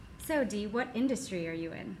So, Dee, what industry are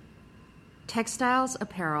you in? Textiles,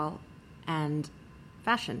 apparel, and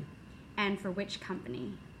fashion. And for which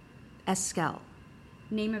company? Esquel.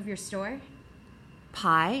 Name of your store?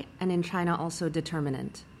 Pi, and in China also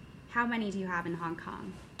Determinant. How many do you have in Hong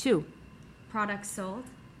Kong? 2. Products sold?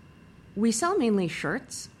 We sell mainly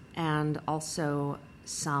shirts and also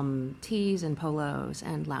some tees and polos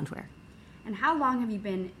and loungewear. And how long have you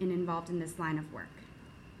been involved in this line of work?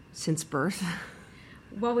 Since birth.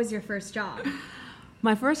 What was your first job?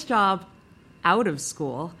 My first job out of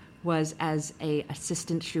school was as an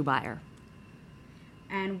assistant shoe buyer.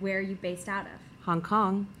 And where are you based out of? Hong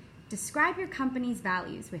Kong. Describe your company's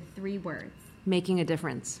values with 3 words. Making a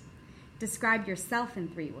difference. Describe yourself in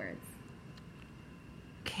 3 words.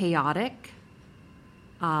 Chaotic,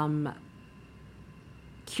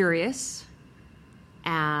 curious,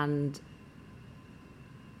 and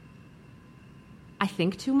I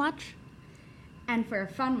think too much. And for a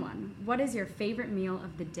fun one, what is your favorite meal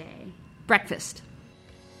of the day? Breakfast.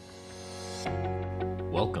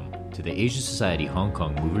 Welcome to the Asia Society Hong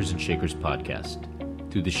Kong Movers and Shakers podcast.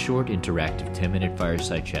 Through the short, interactive 10-minute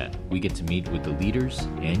fireside chat, we get to meet with the leaders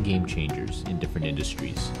and game changers in different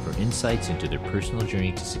industries for insights into their personal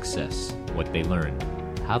journey to success, what they learned,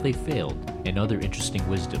 how they failed, and other interesting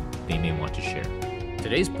wisdom they may want to share.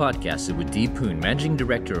 Today's podcast is with Dee Poon, Managing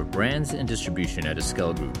Director of Brands and Distribution at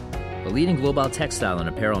Esquel Group, a leading global textile and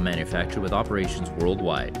apparel manufacturer with operations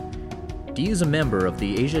worldwide. Dee is a member of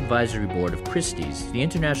the Asia Advisory Board of Christie's, the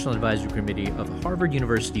International Advisory Committee of Harvard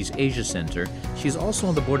University's Asia Center. She is also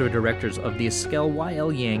on the board of directors of the Esquel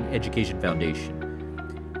Y.L. Yang Education Foundation.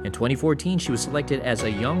 In 2014, she was selected as a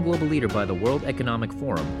Young Global Leader by the World Economic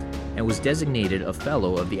Forum and was designated a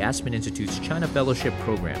Fellow of the Aspen Institute's China Fellowship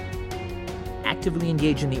Program. Actively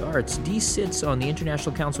engaged in the arts, Dee sits on the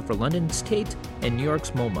International Council for London's Tate and New York's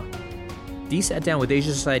MoMA. Dee sat down with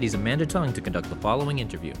Asia Society's Amanda Tung to conduct the following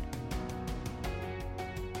interview.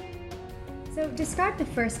 So describe the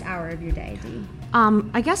first hour of your day, Dee.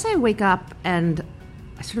 I guess I wake up and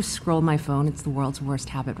I sort of scroll my phone. It's the world's worst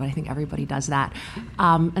habit, but I think everybody does that.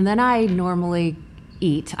 And then I normally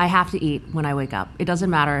eat. I have to eat when I wake up. It doesn't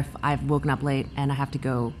matter if I've woken up late and I have to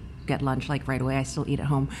go get lunch like right away. I still eat at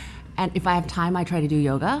home. And if I have time, I try to do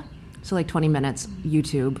yoga. So like 20 minutes,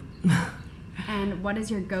 YouTube. And what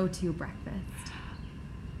is your go-to breakfast?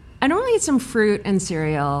 I normally eat some fruit and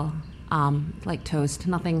cereal, like toast,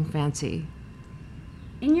 nothing fancy.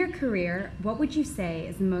 In your career, what would you say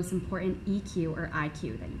is the most important EQ or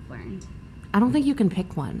IQ that you've learned? I don't think you can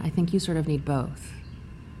pick one. I think you sort of need both.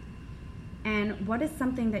 And what is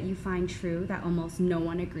something that you find true that almost no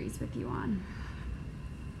one agrees with you on?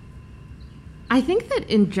 I think that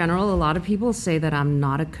in general, a lot of people say that I'm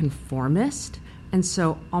not a conformist. And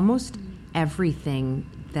so almost everything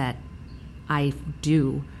that I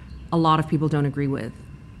do, a lot of people don't agree with.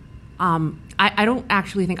 I don't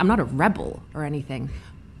actually think, I'm not a rebel or anything.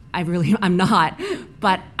 I'm not.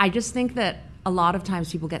 But I just think that a lot of times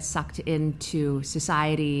people get sucked into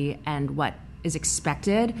society and what is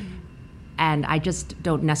expected. And I just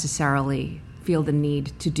don't necessarily feel the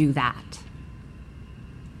need to do that.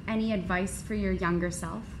 Any advice for your younger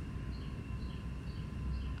self?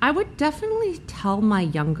 I would definitely tell my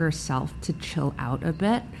younger self to chill out a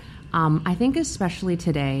bit. I think especially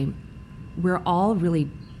today, we're all really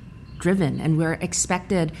driven and we're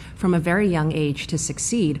expected from a very young age to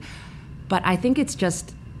succeed. But I think it's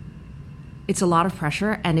a lot of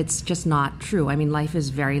pressure and it's just not true. I mean, life is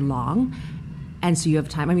very long and so you have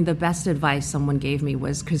time. I mean, the best advice someone gave me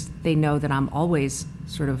was, because they know that I'm always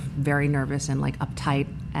sort of very nervous and like uptight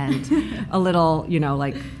and a little,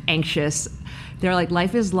 like anxious. They're like,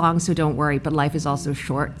 life is long, so don't worry, but life is also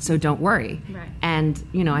short, so don't worry. Right. And,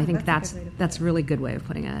 I think that's a really good way of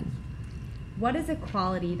putting it. What is a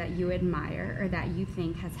quality that you admire or that you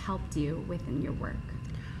think has helped you within your work?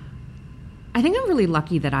 I think I'm really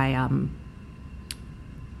lucky that I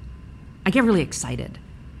get really excited.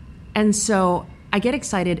 And so I get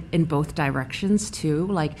excited in both directions too.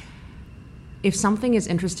 Like if something is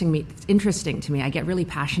interesting to me, I get really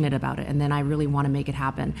passionate about it and then I really want to make it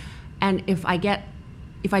happen. And if I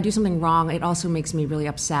do something wrong, it also makes me really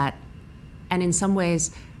upset. And in some ways,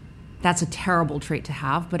 that's a terrible trait to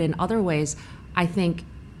have. But in other ways, I think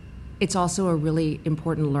it's also a really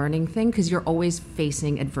important learning thing because you're always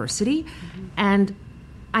facing adversity. Mm-hmm. And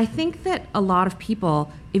I think that a lot of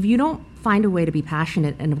people, if you don't find a way to be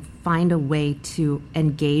passionate and find a way to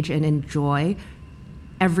engage and enjoy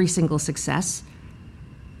every single success,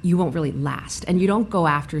 you won't really last. And you don't go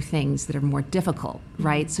after things that are more difficult,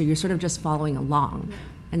 right? So you're sort of just following along. Yeah.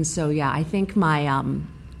 And so, I think my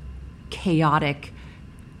chaotic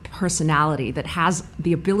personality, that has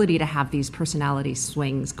the ability to have these personality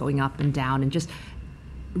swings going up and down, and just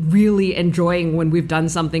really enjoying when we've done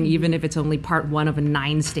something, even if it's only part one of a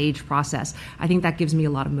 9-stage process. I think that gives me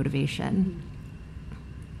a lot of motivation.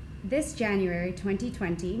 This January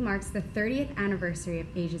 2020 marks the 30th anniversary of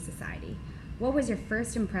Asia Society. What was your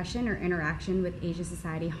first impression or interaction with Asia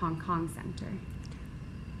Society Hong Kong Center?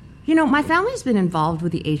 You know, my family's been involved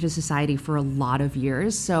with the Asia Society for a lot of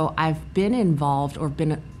years, so I've been involved or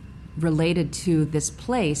been related to this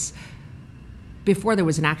place before there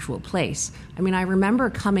was an actual place. I mean, I remember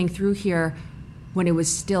coming through here when it was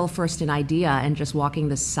still first an idea and just walking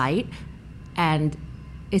the site, and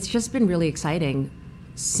it's just been really exciting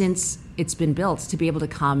since it's been built to be able to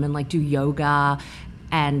come and like do yoga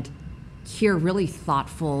and hear really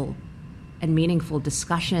thoughtful and meaningful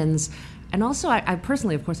discussions. And also, I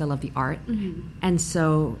personally, of course, I love the art. And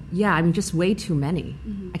so, yeah, I mean, just way too many.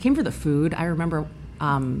 I came for the food. I remember,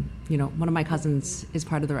 you know, one of my cousins is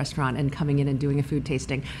part of the restaurant and coming in and doing a food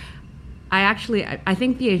tasting. I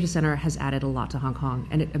think the Asia Center has added a lot to Hong Kong,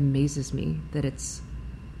 and it amazes me that it's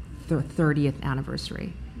the 30th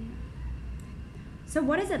anniversary. So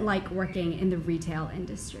what is it like working in the retail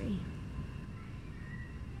industry?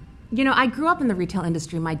 You know, I grew up in the retail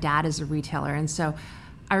industry. My dad is a retailer, and so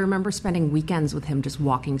I remember spending weekends with him just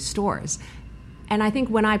walking stores. And I think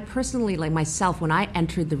when I personally, like myself, when I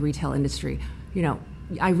entered the retail industry, you know,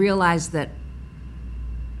 I realized that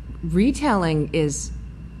retailing is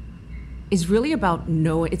really about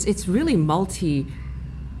it's really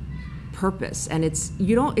multi-purpose, and it's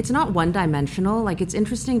not one-dimensional. Like, it's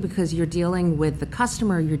interesting because you're dealing with the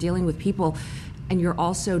customer, you're dealing with people, and you're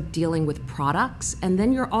also dealing with products, and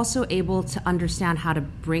then you're also able to understand how to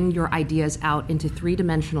bring your ideas out into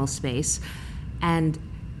 3-dimensional space. And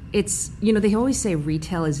it's, you know, they always say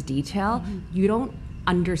retail is detail. You don't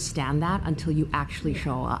understand that until you actually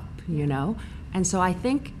show up, you know? And so I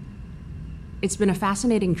think it's been a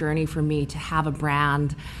fascinating journey for me to have a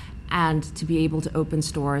brand and to be able to open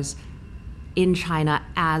stores in China,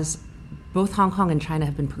 as both Hong Kong and China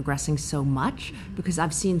have been progressing so much, because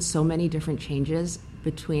I've seen so many different changes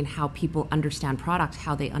between how people understand product,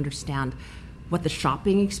 how they understand what the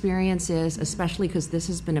shopping experience is, especially because this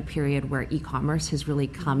has been a period where e-commerce has really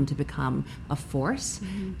come to become a force.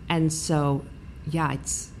 And so, yeah,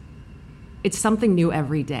 it's something new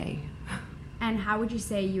every day. And how would you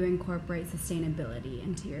say you incorporate sustainability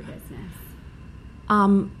into your business?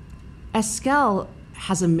 Eskel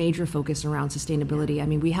has a major focus around sustainability. I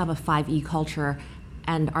mean, we have a 5E culture,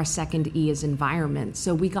 and our second E is environment.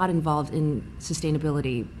 So we got involved in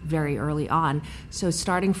sustainability very early on. So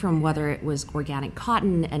starting from whether it was organic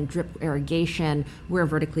cotton and drip irrigation, we're a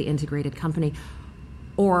vertically integrated company,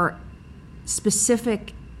 or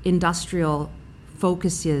specific industrial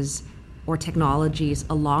focuses or technologies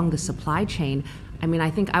along the supply chain. I mean,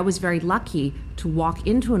 I think I was very lucky to walk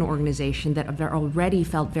into an organization that already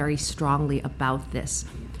felt very strongly about this.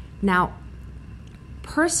 Now,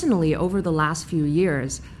 personally, over the last few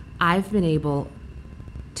years, I've been able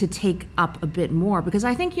to take up a bit more, because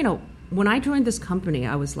I think, you know, when I joined this company,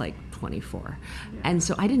 I was like 24. And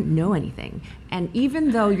so I didn't know anything. And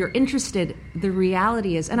even though you're interested, the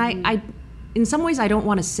reality is, and I in some ways, I don't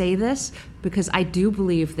want to say this, because I do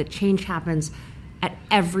believe that change happens at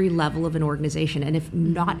every level of an organization. And if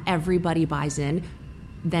not everybody buys in,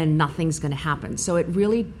 then nothing's going to happen. So it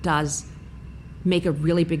really does make a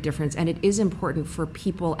really big difference. And it is important for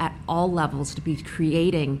people at all levels to be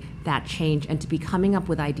creating that change and to be coming up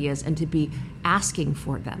with ideas and to be asking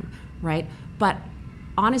for them, right? But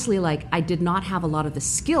honestly, like, I did not have a lot of the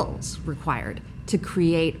skills required to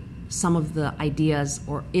create some of the ideas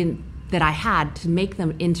that I had to make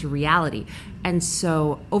them into reality. And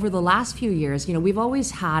so over the last few years, you know, we've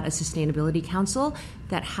always had a sustainability council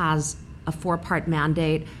that has a 4-part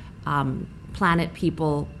mandate: planet,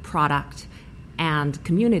 people, product, and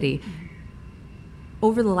community.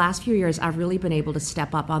 Over the last few years, I've really been able to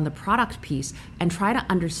step up on the product piece and try to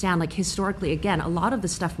understand, like, historically, again, a lot of the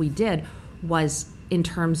stuff we did was in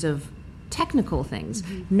terms of technical things.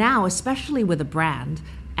 Now, especially with a brand,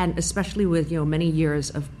 and especially with, you know, many years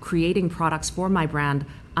of creating products for my brand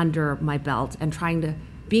under my belt and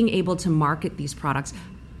being able to market these products,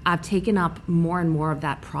 I've taken up more and more of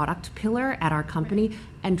that product pillar at our company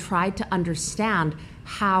and tried to understand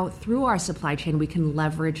how, through our supply chain, we can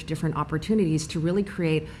leverage different opportunities to really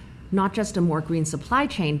create not just a more green supply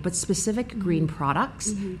chain, but specific green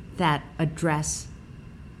products that address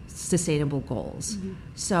sustainable goals.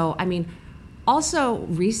 So, I mean, also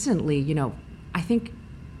recently, you know, I think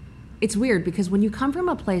it's weird because when you come from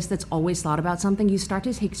a place that's always thought about something, you start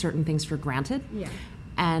to take certain things for granted.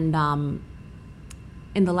 And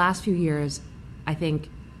in the last few years, I think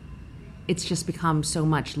it's just become so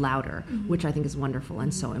much louder, which I think is wonderful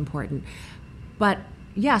and so important. But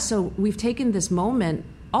yeah, so we've taken this moment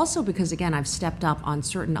also because, again, I've stepped up on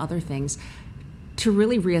certain other things to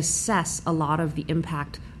really reassess a lot of the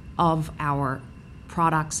impact of our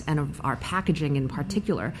products and of our packaging in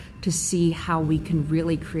particular to see how we can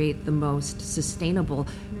really create the most sustainable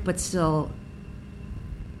but still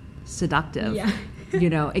seductive,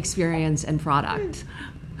 experience and product.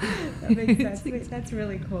 That makes sense. That's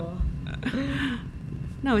really cool.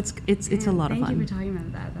 No, it's a lot of fun. Thank you for talking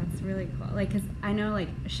about that. That's really cool. Like, because I know, like,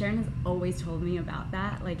 Sharon has always told me about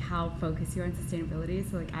that, like, how focused you are on sustainability.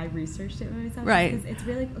 So, like, I researched it myself. Right. Because it's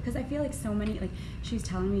really, because I feel like so many, like, she was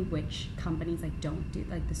telling me which companies, like, don't do,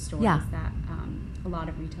 like, the stores that, a lot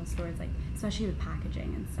of retail stores, like, especially with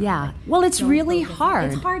packaging and stuff. Yeah. Like, well, it's really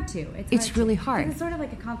hard. It's hard to. It's really hard. It's sort of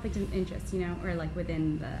like a conflict of interest, or, like,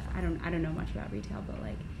 within the, I don't know much about retail, but,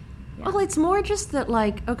 like, yeah. Well, it's more just that,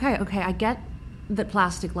 like, okay, I get that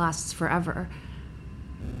plastic lasts forever,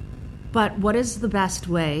 but what is the best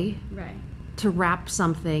way to wrap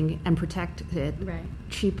something and protect it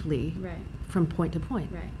cheaply from point to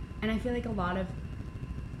point? Right. And I feel like a lot of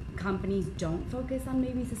companies don't focus on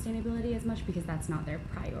maybe sustainability as much because that's not their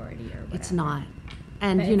priority or whatever. It's not.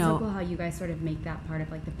 And but it's so cool how you guys sort of make that part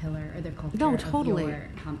of, like, the pillar or the culture of your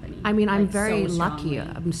company. I mean, I'm like, very so lucky.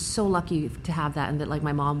 strongly. I'm so lucky to have that, and that, like,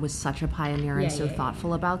 my mom was such a pioneer and so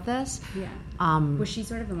thoughtful about this. Yeah. Was she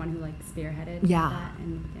sort of the one who, like, spearheaded that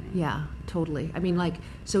in the beginning? Yeah, totally. I mean, like,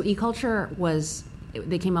 so e-culture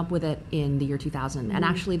they came up with it in the year 2000, and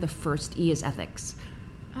actually the first E is ethics.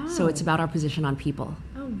 Oh. So it's about our position on people.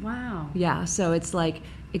 Oh, wow. Yeah, so it's like,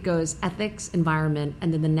 it goes ethics, environment,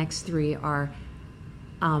 and then the next three are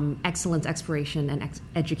excellence, exploration, and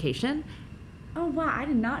education. Oh, wow, I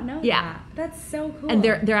did not know that. That's so cool. And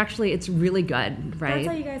they're actually, it's really good, right? That's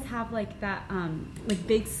why you guys have, like, that, like,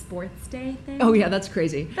 big sports day thing. Oh, yeah, that's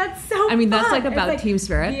crazy. That's so I mean, that's, fun. like, about it's, like, team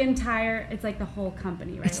spirit. It's like the whole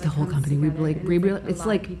company, right? It's the whole company. It's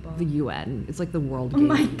like the UN. It's like the World Games. Oh,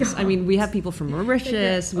 my God. I mean, we have people from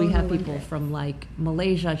Mauritius. We have people Olympics. from, like,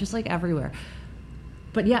 Malaysia, just, like, everywhere.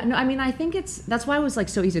 But yeah, no, I mean, I think that's why it was, like,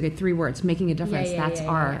 so easy. Okay, 3 words, making a difference. That's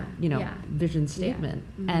our vision statement.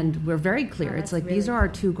 Mm-hmm. And we're very clear. It's like, really these are our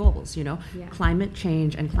 2 goals, climate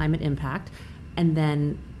change and climate impact. And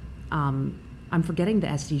then I'm forgetting the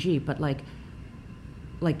SDG, but like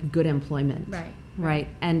good employment. Right.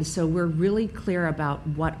 And so we're really clear about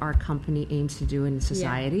what our company aims to do in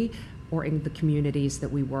society or in the communities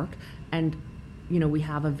that we work. And, we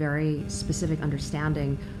have a very specific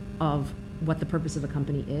understanding of what the purpose of a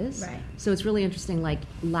company is. Right. So it's really interesting, like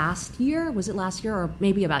last year or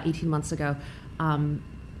maybe about 18 months ago,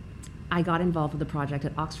 I got involved with a project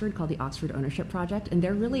at Oxford called the Oxford Ownership Project. And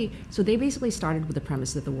they basically started with the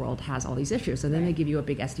premise that the world has all these issues. And then they give you a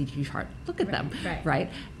big SDG chart. Look at them, right?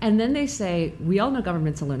 And then they say, we all know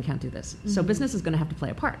governments alone can't do this. So business is going to have to play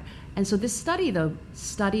a part. And so this study, though,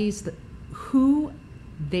 studies who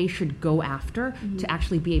they should go after to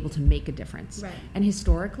actually be able to make a difference. Right. And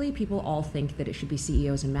historically, people all think that it should be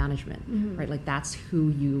CEOs and management, right? Like, that's who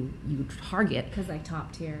you target. Because, like,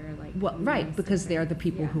 top tier, like... Well, right, because they're the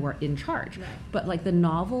people who are in charge. Right. But, like, the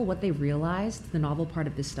novel part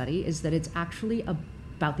of this study is that it's actually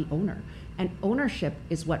about the owner. And ownership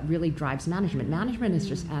is what really drives management. Management is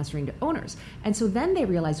just answering to owners. And so then they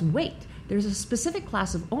realize, wait, there's a specific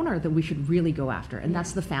class of owner that we should really go after, and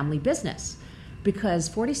that's the family business. Because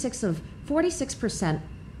 46%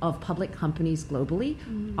 of public companies globally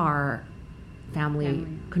are family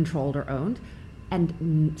controlled or owned,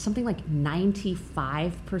 and something like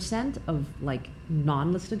 95% of, like,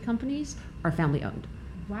 non-listed companies are family owned.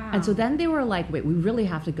 Wow. And so then they were like, wait, we really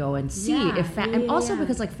have to go and see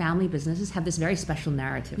because, like, family businesses have this very special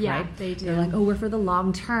narrative, right? They do. They're like, oh, we're for the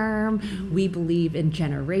long term. We believe in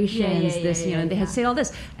generations. And they had said all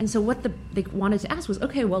this. And so what they wanted to ask was,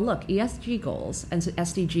 okay, well, look, ESG goals and so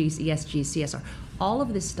SDGs, ESG, CSR, all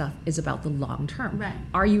of this stuff is about the long term. Right.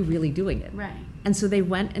 Are you really doing it? Right. And so they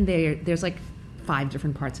went and there's like 5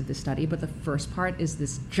 different parts of this study, but the first part is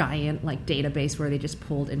this giant, like, database where they just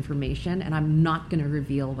pulled information, and I'm not going to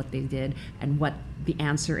reveal what they did and what the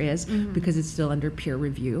answer is because it's still under peer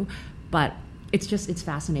review, but it's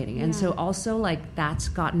fascinating. And so also, like, that's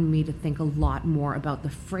gotten me to think a lot more about the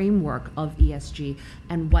framework of ESG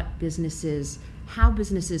and how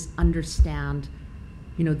businesses understand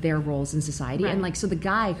their roles in society. And, like, so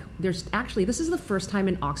this is the first time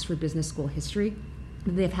in Oxford Business School history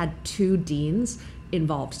they've had 2 deans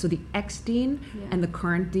involved. So the ex-dean and the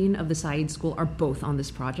current dean of the Said School are both on this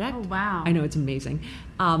project. Oh, wow. I know, it's amazing.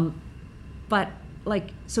 But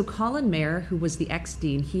so Colin Mayer, who was the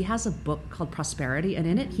ex-dean, he has a book called Prosperity, and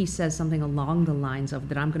in it he says something along the lines of,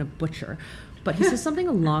 that I'm going to butcher, but he says something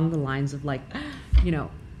along the lines of like, you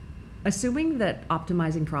know, assuming that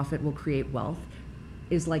optimizing profit will create wealth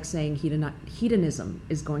is like saying hedonism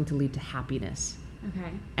is going to lead to happiness.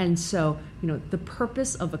 Okay. And so, you know, the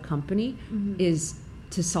purpose of a company is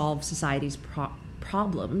to solve society's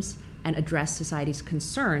problems and address society's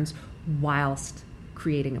concerns whilst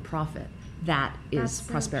creating a profit. That's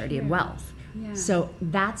so prosperity and wealth. Yeah. So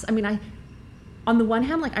that's, I mean, on the one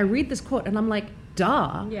hand, like I read this quote and I'm like,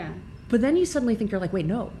 duh. Yeah. But then you suddenly think, you're like, wait,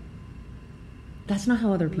 no. That's not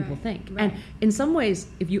how other people think. Right. And in some ways,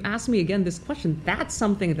 if you ask me again this question, that's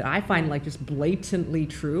something that I find like just blatantly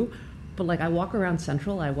true. But like I walk around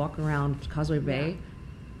Central, I walk around Causeway Bay. Yeah.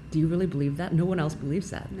 Do you really believe that? No one else believes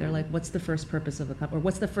that. No. They're like, what's the first purpose of a company? Or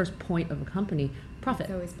what's the first point of a company? Profit.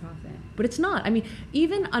 It's always profit. But it's not. I mean,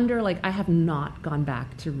 even under like, I have not gone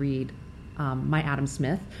back to read my Adam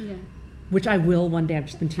Smith, which I will one day. I've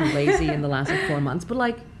just been too lazy in the last like 4 months. But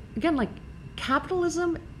like, again, like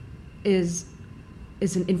capitalism is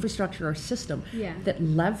an infrastructure or system that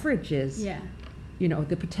leverages you know,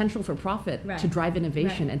 the potential for profit to drive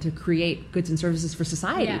innovation and to create goods and services for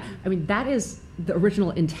society. Yeah. I mean, that is the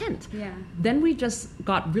original intent. Yeah. Then we just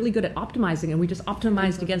got really good at optimizing, and we just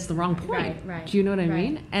optimized against the wrong point. Right. Do you know what I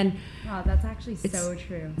mean? And wow, that's actually so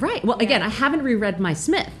true. Right. Well, again, I haven't reread my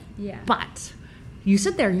Smith. Yeah. But you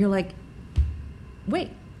sit there and you're like,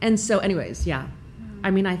 wait. And so, anyways,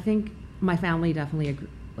 I mean, I think my family definitely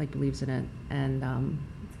believes in it, and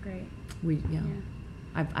that's great.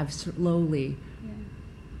 I've slowly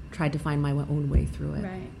tried to find my own way through it.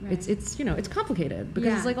 Right. It's you know, it's complicated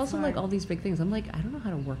because it's like also like all these big things. I'm like, I don't know how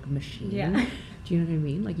to work a machine. Yeah. Do you know what I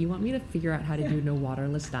mean? Like, you want me to figure out how to do no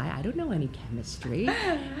waterless dye? I don't know any chemistry.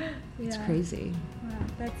 It's crazy. Wow,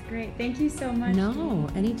 that's great. Thank you so much. No,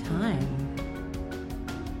 anytime.